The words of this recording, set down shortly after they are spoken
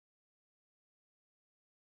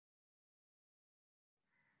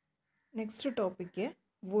Next topic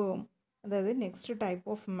വേം, അതായത് next type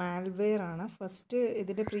of malware ആണ്. ഫസ്റ്റ്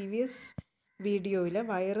ഇതിൻ്റെ പ്രീവിയസ് വീഡിയോയിൽ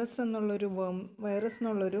വൈറസ്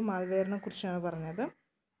എന്നുള്ളൊരു മാൽവെയറിനെ കുറിച്ചാണ് പറഞ്ഞത്.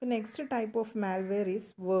 Next type of malware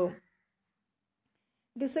is വേം.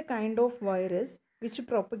 It is A kind of virus which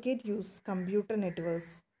propagate use computer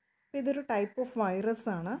networks. ഇതൊരു ടൈപ്പ് ഓഫ് വൈറസ്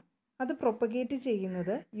ആണ്. അത് പ്രൊപ്പഗേറ്റ്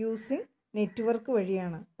ചെയ്യുന്നത് യൂസിങ് നെറ്റ്വർക്ക്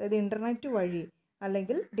വഴിയാണ്. അതായത് ഇൻ്റർനെറ്റ് വഴി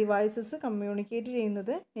അല്ലെങ്കിൽ ഡിവൈസസ് കമ്മ്യൂണിക്കേറ്റ്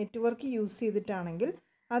ചെയ്യുന്നത് നെറ്റ്വർക്ക് യൂസ് ചെയ്തിട്ടാണെങ്കിൽ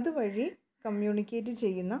അതുവഴി കമ്മ്യൂണിക്കേറ്റ്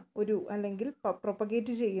ചെയ്യുന്ന അല്ലെങ്കിൽ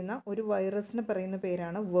പ്രൊപ്പഗേറ്റ് ചെയ്യുന്ന ഒരു വൈറസിന് പറയുന്ന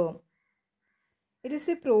പേരാണ് വേം. It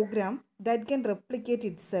is A programme that can replicate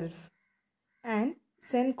it self and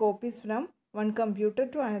send copies from one computer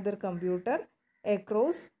to another computer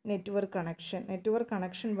across network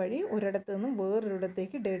connection വഴി ഒരിടത്തു നിന്നും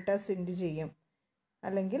വേറൊരിടത്തേക്ക് ഡേറ്റ സെൻഡ് ചെയ്യും,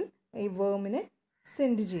 അല്ലെങ്കിൽ ഈ വേമിനെ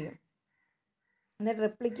സെൻഡ് ചെയ്യും.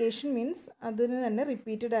 റെപ്ലിക്കേഷൻ മീൻസ് അതിന് തന്നെ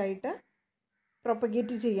റിപ്പീറ്റഡ് ആയിട്ട്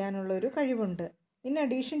പ്രൊപ്പഗേറ്റ് ചെയ്യാനുള്ള ഒരു കഴിവുണ്ട്. In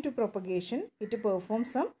addition to propagation it perform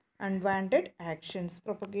some unwanted actions.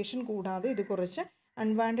 Propagation കൂടാതെ ഇത് കുറച്ച്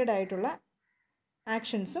അൺവാണ്ടഡ് ആയിട്ടുള്ള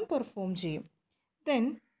ആക്ഷൻസും പെർഫോം ചെയ്യും. ദെൻ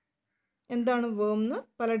എന്താണ് വേം എന്ന്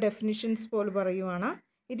പല ഡെഫിനിഷൻസ് പോലെ പറയുവാണ്.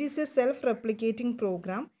 It is A self replicating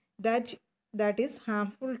programme that is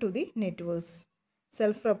harmful to the networks.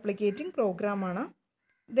 Self replicating പ്രോഗ്രാമാണ്.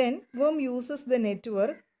 Then worm uses the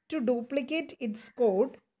network to duplicate its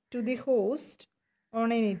code to the host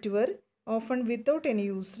on a network, often without any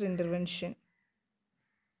user intervention.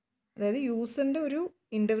 അതായത് യൂസറിൻ്റെ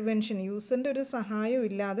ഒരു സഹായം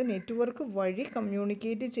ഇല്ലാതെ network വഴി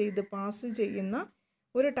communicate ചെയ്ത് pass ചെയ്യുന്ന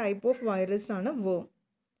ഒരു type of virus ആണ് വേം.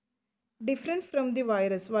 ഡിഫറെൻറ്റ് ഫ്രം ദി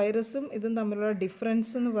വൈറസും ഇതും തമ്മിലുള്ള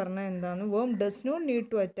ഡിഫറൻസ് എന്ന് പറഞ്ഞാൽ എന്താണ്? വേം does not need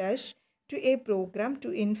to attach to A programme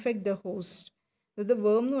to infect the host. ഇത്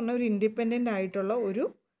വേം എന്ന് പറഞ്ഞാൽ ഒരു ഇൻഡിപെൻഡൻ്റ് ആയിട്ടുള്ള ഒരു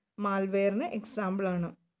മാൽവെയറിന് എക്സാമ്പിളാണ്.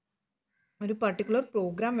 ഒരു പർട്ടിക്കുലർ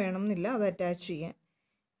പ്രോഗ്രാം വേണമെന്നില്ല അത് അറ്റാച്ച് ചെയ്യാൻ.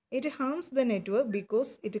 It ഹാംസ് the network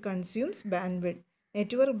because it consumes bandwidth.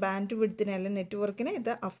 നെറ്റ്വർക്കിനെ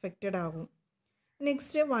ഇത് അഫക്റ്റഡ് ആകും.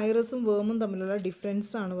 നെക്സ്റ്റ് വൈറസും വേമും തമ്മിലുള്ള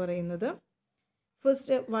ഡിഫറൻസ് ആണ് പറയുന്നത്.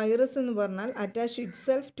 ഫസ്റ്റ്, വൈറസ് എന്ന് പറഞ്ഞാൽ attach it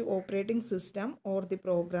self to operating system or the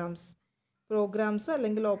programmes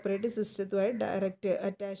അല്ലെങ്കിൽ ഓപ്പറേറ്റിംഗ് സിസ്റ്റത്തുമായി ഡയറക്റ്റ്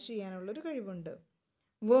അറ്റാച്ച് ചെയ്യാനുള്ളൊരു കഴിവുണ്ട്.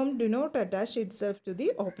 വേം do not attach it self to the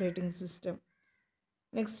operating system.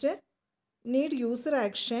 Next, need user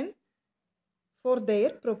action for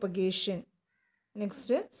their propagation.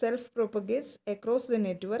 Next, self propagates across the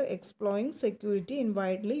network എക്സ്പ്ലോയിങ് security in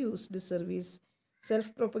widely used service.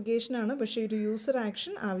 Self propagation ആണ്, പക്ഷേ ഒരു user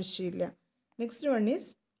action ആവശ്യമില്ല. Next one is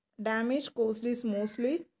damage caused is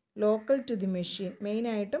mostly local to the machine.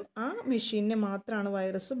 മെയിനായിട്ടും ആ മെഷീനിനെ മാത്രമാണ്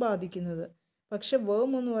virus ബാധിക്കുന്നത്. പക്ഷെ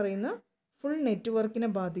വേം എന്ന് പറയുന്ന ഫുൾ നെറ്റ്വർക്കിനെ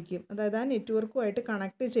ബാധിക്കും. അതായത് ആ നെറ്റ്വർക്കുമായിട്ട്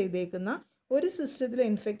കണക്ട് ചെയ്തേക്കുന്ന ഒരു സിസ്റ്റത്തിൽ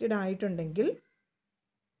ഇൻഫെക്റ്റഡ് ആയിട്ടുണ്ടെങ്കിൽ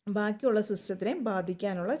ബാക്കിയുള്ള സിസ്റ്റത്തിനെ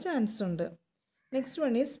ബാധിക്കാനുള്ള ചാൻസ് ഉണ്ട്. Next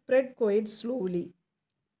one is spread quite slowly.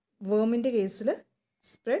 വേമിൻ്റെ കേസിൽ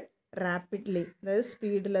സ്പ്രെഡ് റാപ്പിഡ്ലി, അതായത്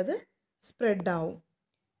സ്പീഡിൽ അത് സ്പ്രെഡ് ആവും.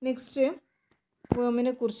 നെക്സ്റ്റ്,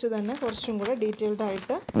 വേമിനെ കുറിച്ച് തന്നെ കുറച്ചും കൂടെ ഡീറ്റെയിൽഡ്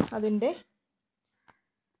ആയിട്ട് അതിൻ്റെ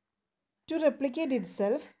to replicate it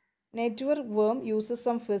self network വേം uses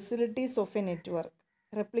some facilities of A network.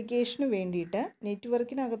 റെപ്ലിക്കേഷന് വേണ്ടിയിട്ട്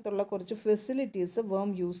നെറ്റ്വർക്കിനകത്തുള്ള കുറച്ച് ഫെസിലിറ്റീസ് വേം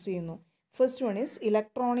യൂസ് ചെയ്യുന്നു. First one is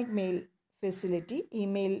electronic mail facility,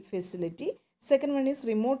 email facility. Second one is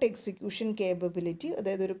remote execution capability,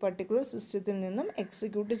 അതായത് ഒരു പർട്ടിക്കുലർ സിസ്റ്റത്തിൽ നിന്നും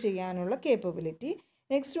എക്സിക്യൂട്ട് ചെയ്യാനുള്ള capability.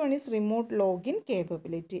 Next one is remote login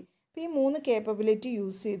capability. അപ്പോൾ ഈ 3 കേപ്പബിലിറ്റി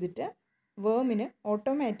യൂസ് ചെയ്തിട്ട് വേമിന്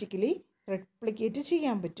ഓട്ടോമാറ്റിക്കലി റെപ്ലിക്കേറ്റ്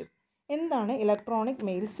ചെയ്യാൻ പറ്റും. എന്താണ് ഇലക്ട്രോണിക്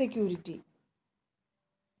മെയിൽ സെക്യൂരിറ്റി?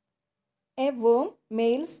 എ വേം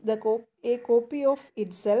males A copy of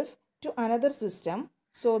it self to another system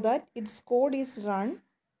so that it's code is run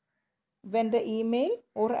when the email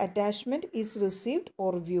or attachment is received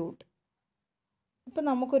or viewed. ഇപ്പോൾ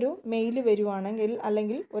നമുക്കൊരു mail വരുവാണെങ്കിൽ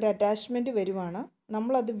അല്ലെങ്കിൽ ഒരു attachment വരുവാണ്,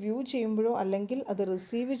 നമ്മളത് വ്യൂ ചെയ്യുമ്പോഴോ അല്ലെങ്കിൽ അത്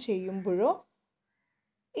റിസീവ് ചെയ്യുമ്പോഴോ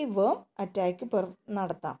ഈ വേം അറ്റാക്ക്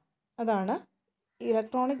നടത്താം. അതാണ്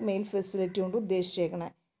ഇലക്ട്രോണിക് മെയിൽ ഫെസിലിറ്റി കൊണ്ട്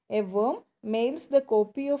ഉദ്ദേശിച്ചേക്കണത്. എ വേം males the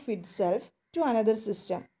copy of it self to another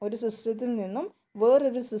system. ഒരു സിസ്റ്റത്തിൽ നിന്നും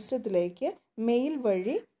വേറൊരു സിസ്റ്റത്തിലേക്ക് മെയിൽ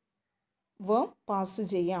വഴി വേം പാസ്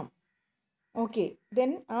ചെയ്യാം. ഓക്കെ,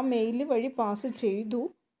 ദെൻ ആ മെയിൽ വഴി പാസ് ചെയ്തു.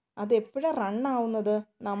 അത് എപ്പോഴാണ് റൺ ആവുന്നത്?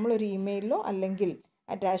 നമ്മളൊരു ഇമെയിലിലോ അല്ലെങ്കിൽ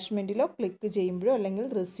അറ്റാച്ച്മെൻറ്റിലോ ക്ലിക്ക് ചെയ്യുമ്പോഴോ അല്ലെങ്കിൽ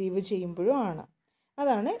റിസീവ് ചെയ്യുമ്പോഴോ ആണ്.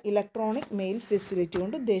 അതാണ് ഇലക്ട്രോണിക് മെയിൽ ഫെസിലിറ്റി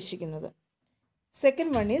കൊണ്ട് ഉദ്ദേശിക്കുന്നത്.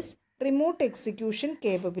 Second one is remote execution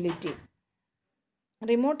capability.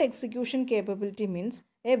 Remote execution capability means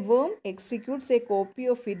A വേം executes A copy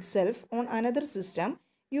of it self on another system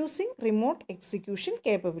using remote execution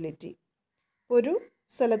capability. ഒരു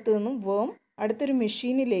സ്ഥലത്ത് നിന്നും വേം അടുത്തൊരു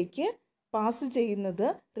മെഷീനിലേക്ക് പാസ് ചെയ്യുന്നത്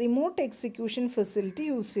റിമോട്ട് എക്സിക്യൂഷൻ ഫെസിലിറ്റി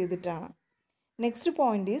യൂസ് ചെയ്തിട്ടാണ്. Next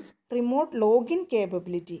point is remote login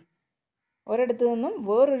capability. ഒരിടത്തു നിന്നും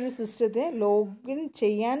വേറൊരു സിസ്റ്റത്തെ ലോഗിൻ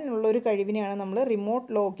ചെയ്യാനുള്ളൊരു കഴിവിനെയാണ് നമ്മൾ റിമോട്ട്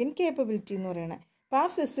ലോഗിൻ കേപ്പബിലിറ്റി എന്ന് പറയുന്നത്. അപ്പോൾ ആ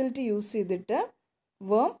ഫെസിലിറ്റി യൂസ് ചെയ്തിട്ട്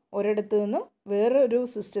വേം ഒരിടത്തു നിന്നും വേറൊരു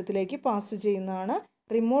സിസ്റ്റത്തിലേക്ക് പാസ് ചെയ്യുന്നതാണ്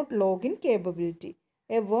റിമോട്ട് ലോഗിൻ കേപ്പബിലിറ്റി.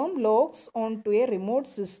 എ വേം logs on to A remote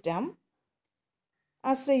system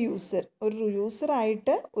as A user. ഒരു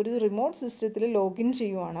യൂസറായിട്ട് ഒരു റിമോട്ട് സിസ്റ്റത്തിൽ ലോഗിൻ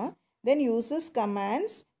ചെയ്യുവാണ്. Then users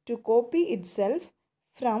commands to copy it self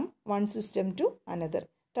from one system to another.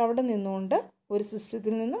 അവിടെ നിന്നുകൊണ്ട് ഒരു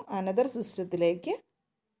സിസ്റ്റത്തിൽ നിന്നും അനദർ സിസ്റ്റത്തിലേക്ക്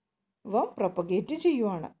വേം പ്രൊപ്പഗേറ്റ്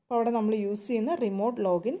ചെയ്യുവാണ്. അപ്പോൾ അവിടെ നമ്മൾ യൂസ് ചെയ്യുന്ന റിമോട്ട്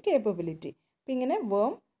ലോഗിൻ കേപ്പബിലിറ്റി. അപ്പോൾ ഇങ്ങനെ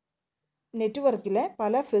വേം നെറ്റ്വർക്കിലെ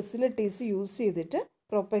പല ഫെസിലിറ്റീസ് യൂസ് ചെയ്തിട്ട്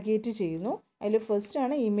പ്രൊപ്പഗേറ്റ് ചെയ്യുന്നു. അതിൽ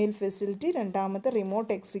ഫസ്റ്റാണ് ഇമെയിൽ ഫെസിലിറ്റി, രണ്ടാമത്തെ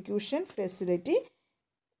റിമോട്ട് എക്സിക്യൂഷൻ ഫെസിലിറ്റി,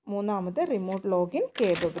 മൂന്നാമത്തെ remote login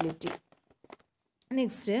capability.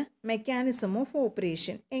 Next mechanism of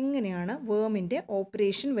operation. എങ്ങനെയാണ് വേമിൻ്റെ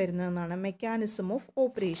operation വരുന്നതെന്നാണ് mechanism of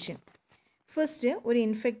operation. First ഒരു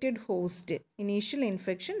infected host, initial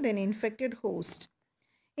infection, then infected host.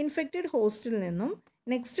 Infected ഹോസ്റ്റിൽ നിന്നും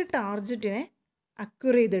നെക്സ്റ്റ് ടാർഗറ്റിനെ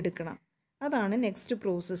അക്വയർ ചെയ്തെടുക്കണം. അതാണ് നെക്സ്റ്റ്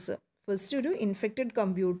പ്രോസസ്സ്. ഫസ്റ്റ് ഒരു ഇൻഫെക്റ്റഡ്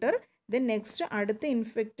കമ്പ്യൂട്ടർ, ദെൻ നെക്സ്റ്റ് അടുത്ത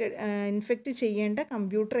infect ചെയ്യേണ്ട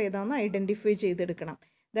computer ഏതാണെന്ന് identify ചെയ്തെടുക്കണം.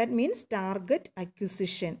 That means target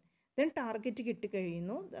acquisition. Then target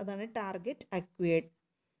കിട്ടിക്കഴിയുന്നു, അതാണ് ടാർഗറ്റ് അക്വയർഡ്.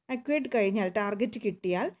 അക്വയർഡ് കഴിഞ്ഞാൽ ടാർഗറ്റ്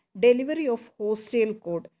കിട്ടിയാൽ delivery of hostile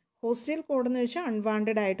code. Hostile code എന്ന് വെച്ചാൽ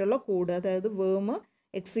അൺവാണ്ടഡ് ആയിട്ടുള്ള കോഡ്, അതായത് വേം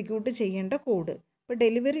എക്സിക്യൂട്ട് ചെയ്യേണ്ട കോഡ്. അപ്പോൾ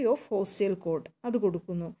ഡെലിവറി ഓഫ് ഹോസ്റ്റൈൽ കോഡ് അത്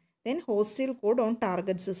കൊടുക്കുന്നു. Then hostile code on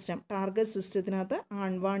target system. Target സിസ്റ്റത്തിനകത്ത്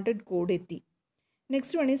unwanted code എത്തി.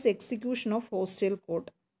 Next one is execution of hostile code.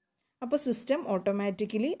 അപ്പോൾ സിസ്റ്റം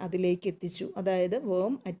ഓട്ടോമാറ്റിക്കലി അതിലേക്ക് എത്തിച്ചു, അതായത്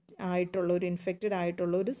വേം ആയിട്ടുള്ള ഒരു ഇൻഫെക്റ്റഡ്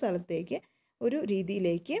ആയിട്ടുള്ള ഒരു സ്ഥലത്തേക്ക് ഒരു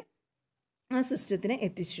രീതിയിലേക്ക് ആ സിസ്റ്റത്തിനെ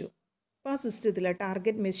എത്തിച്ചു. അപ്പോൾ ആ സിസ്റ്റത്തിൽ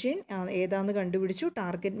ടാർഗറ്റ് മെഷീൻ ഏതാണെന്ന് കണ്ടുപിടിച്ചു.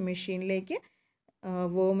 ടാർഗറ്റ് മെഷീനിലേക്ക്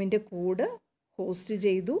വേമിൻ്റെ കോഡ് ഹോസ്റ്റ്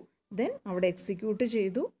ചെയ്തു. ദെൻ അവിടെ എക്സിക്യൂട്ട്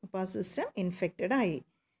ചെയ്തു. അപ്പോൾ ആ സിസ്റ്റം ഇൻഫെക്റ്റഡ് ആയി.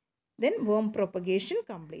 ദെൻ വേം പ്രൊപ്പഗേഷൻ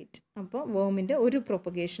കംപ്ലീറ്റ്. അപ്പോൾ വേമിൻ്റെ ഒരു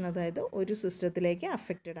പ്രൊപ്പഗേഷൻ, അതായത് ഒരു സിസ്റ്റത്തിലേക്ക്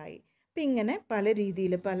അഫക്റ്റഡ് ആയി. അപ്പോൾ ഇങ്ങനെ പല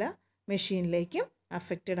രീതിയിൽ പല മെഷീനിലേക്കും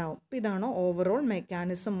അഫക്റ്റഡ് ആവും. അപ്പോൾ ഇതാണ് overall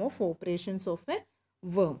mechanism of operations of A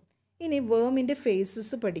വേം. ഇനി വേമിൻ്റെ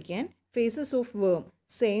ഫേസസ് പഠിക്കാൻ, ഫേസസ് ഓഫ് വേം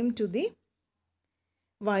സെയിം ടു ദി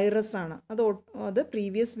വൈറസ് ആണ്. അത്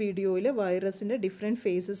പ്രീവിയസ് വീഡിയോയിൽ വൈറസിൻ്റെ ഡിഫറെൻറ്റ്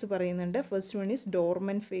ഫേസസ് പറയുന്നുണ്ട്. First one is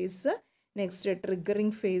dormant face, next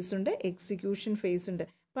triggering face ഉണ്ട്, എക്സിക്യൂഷൻ ഫേസ് ഉണ്ട്.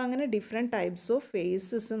 അപ്പോൾ അങ്ങനെ ഡിഫറെൻറ്റ് ടൈപ്സ് ഓഫ്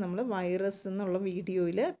ഫേസസ് നമ്മൾ വൈറസ് എന്നുള്ള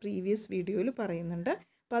വീഡിയോയിൽ പ്രീവിയസ് വീഡിയോയിൽ പറയുന്നുണ്ട്.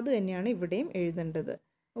 അപ്പോൾ അത് തന്നെയാണ് ഇവിടെയും എഴുതേണ്ടത്.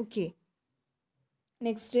 Okay,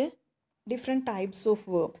 next different types of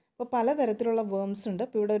വേം. അപ്പോൾ പലതരത്തിലുള്ള വേംസ് ഉണ്ട്.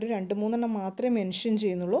 അപ്പോൾ ഇവിടെ ഒരു 2-3 മാത്രമേ മെൻഷൻ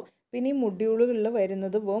ചെയ്യുന്നുള്ളൂ. പിന്നെ ഈ മൊഡ്യൂളുകളിൽ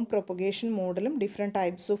വരുന്നത് വേം പ്രൊപ്പഗേഷൻ മോഡലും ഡിഫറെൻറ്റ്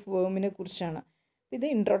ടൈപ്സ് ഓഫ് വേമിനെ കുറിച്ചാണ്. ഇത്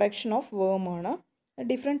ഇൻട്രൊഡക്ഷൻ ഓഫ് വേം ആണ്.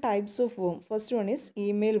 ഡിഫറെൻറ്റ് ടൈപ്സ് ഓഫ് വേം. ഫസ്റ്റ് വൺ ഈസ്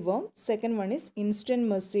ഇമെയിൽ വേം, second one is instant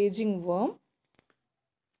messaging വേം.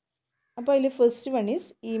 അപ്പോൾ അതിൽ first one is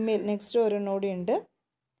email. Next ഒരെണ്ണോടെ ഉണ്ട്.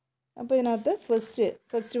 അപ്പോൾ ഇതിനകത്ത്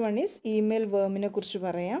ഫസ്റ്റ് വൺ ഈസ് ഇമെയിൽ വേമിനെ കുറിച്ച്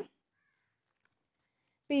പറയാം.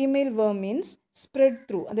 ഇപ്പോൾ ഇമെയിൽ വേം മീൻസ് സ്പ്രെഡ്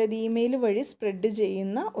ത്രൂ, അതായത് ഇമെയിൽ വഴി സ്പ്രെഡ്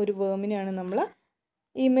ചെയ്യുന്ന ഒരു വേമിനെയാണ് നമ്മൾ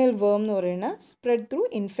ഇമെയിൽ വേം എന്ന് പറയുന്നത്. Spread through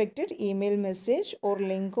infected email message or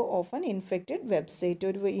link of an infected website.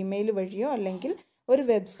 ഒരു ഇമെയിൽ വഴിയോ അല്ലെങ്കിൽ ഒരു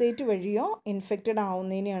വെബ്സൈറ്റ് വഴിയോ ഇൻഫെക്റ്റഡ്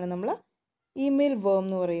ആവുന്നതിനെയാണ് നമ്മൾ ഇമെയിൽ വേം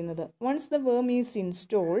എന്ന് പറയുന്നത്. വൺസ് ദ വേം is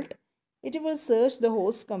installed, it will search the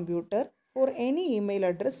host computer for any email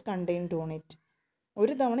address contained on it.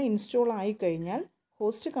 ഒരു തവണ ഇൻസ്റ്റോൾ ആയിക്കഴിഞ്ഞാൽ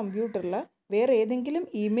ഹോസ്റ്റ് കമ്പ്യൂട്ടറിൽ വേറെ ഏതെങ്കിലും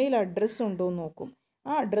ഇമെയിൽ അഡ്രസ്സ് ഉണ്ടോ എന്ന് നോക്കും.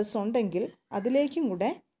 ആ അഡ്രസ്സ് ഉണ്ടെങ്കിൽ അതിലേക്കും കൂടെ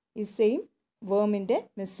ഈ സെയിം വേമിൻ്റെ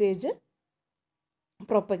മെസ്സേജ്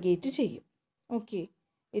പ്രൊപ്പഗേറ്റ് ചെയ്യും. Okay,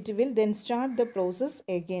 it will then start the process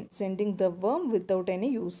again sending the വേം without any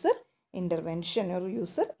user intervention or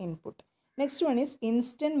user input. Next one is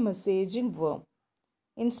instant messaging വേം.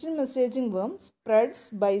 Instant messaging worm spreads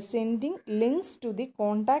by sending links to the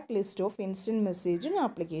contact list of instant messaging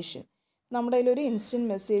application. നമ്മുടെ കയ്യിലൊരു instant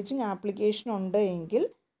messaging application ഉണ്ട് എങ്കിൽ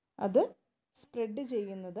അത് spread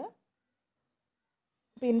ചെയ്യുന്നത്,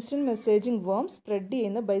 ഇപ്പോൾ instant messaging വേം spread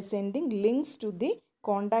ചെയ്യുന്നത് by sending links to the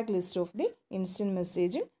contact list of the instant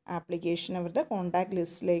messaging application. അവരുടെ കോൺടാക്ട്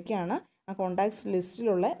ലിസ്റ്റിലേക്കാണ്, ആ കോൺടാക്ട്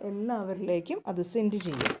ലിസ്റ്റിലുള്ള എല്ലാവരിലേക്കും അത് സെൻഡ്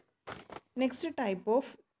ചെയ്യും. Next type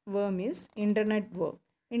of worm is internet worm.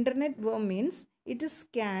 Internet worm means it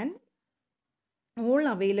scan all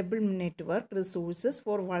available network resources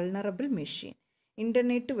for vulnerable machine.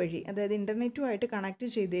 Internet വഴി, അതായത് ഇൻ്റർനെറ്റുമായിട്ട് connect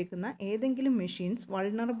ചെയ്തേക്കുന്ന ഏതെങ്കിലും മെഷീൻസ്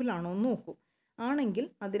വൾണറബിൾ ആണോ എന്ന് നോക്കൂ. ആണെങ്കിൽ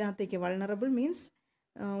അതിനകത്തേക്ക്, വൾണറബിൾ മീൻസ്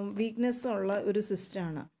വീക്ക്നെസ് ഉള്ള ഒരു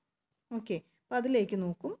സിസ്റ്റമാണ്. ഓക്കെ, അപ്പോൾ അതിലേക്ക്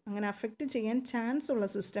നോക്കും. അങ്ങനെ അഫക്റ്റ് ചെയ്യാൻ ചാൻസ് ഉള്ള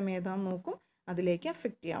സിസ്റ്റം ഏതാണെന്ന് നോക്കും, അതിലേക്ക്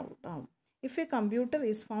affect ചെയ്യാവും. If A computer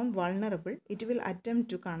is found vulnerable it will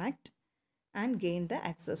attempt to connect and gain the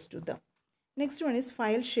access to them. Next one is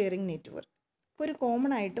file sharing network. ഇപ്പോൾ ഒരു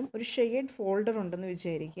കോമൺ ആയിട്ടും ഒരു ഷെയർഡ് ഫോൾഡർ ഉണ്ടെന്ന്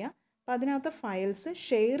വിചാരിക്കുക. അപ്പോൾ അതിനകത്ത് ഫയൽസ്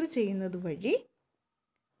ഷെയർ ചെയ്യുന്നത് വഴി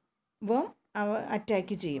വേം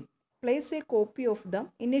അറ്റാക്ക് ചെയ്യും. Place A copy of them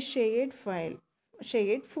in A shared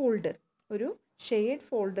folder. ഒരു ഷെയർഡ്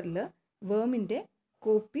ഫോൾഡറിൽ വേമിൻ്റെ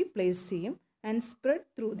കോപ്പി പ്ലേസ് ചെയ്യും. And spread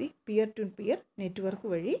through the peer to peer network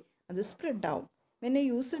വഴി അത് സ്പ്രെഡ് ആവും. When A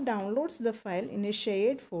user downloads the file in A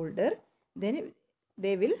shared folder then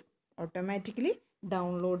they will automatically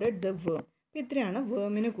downloaded the worm. ഇത്രയാണ്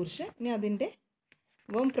വേമിനെ കുറിച്ച്. ഇനി അതിൻ്റെ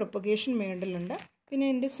വേം പ്രൊപ്പഗേഷൻ മേഡലുണ്ട്. പിന്നെ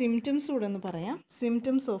അതിൻ്റെ സിംറ്റംസ് കൂടെ ഒന്ന് പറയാം.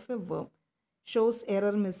 സിംറ്റംസ് ഓഫ് എ വേം: shows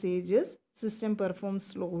error messages, system perform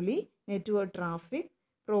slowly, network traffic,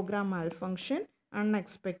 programme malfunction,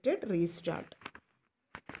 unexpected restart.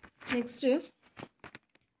 Next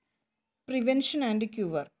prevention and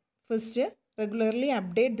cure. First, regularly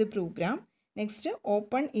update the programme. Next,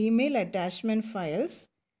 open email attachment files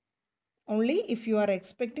only if you are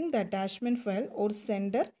expecting the attachment file or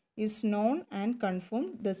sender is known and confirm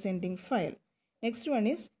the sending file. Next one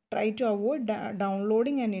is try to avoid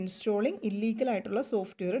downloading and installing illegal ആയിട്ടുള്ള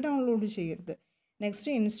software download ചെയ്യരുത്.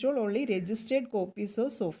 Next, install only registered copies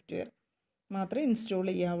of software മാത്രമേ install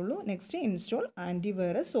ചെയ്യാവുള്ളൂ. Next, install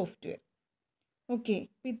antivirus software. Okay,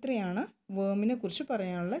 അപ്പോൾ ഇത്രയാണ് വേമിനെ കുറിച്ച്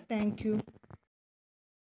പറയാനുള്ളത്. Thank you.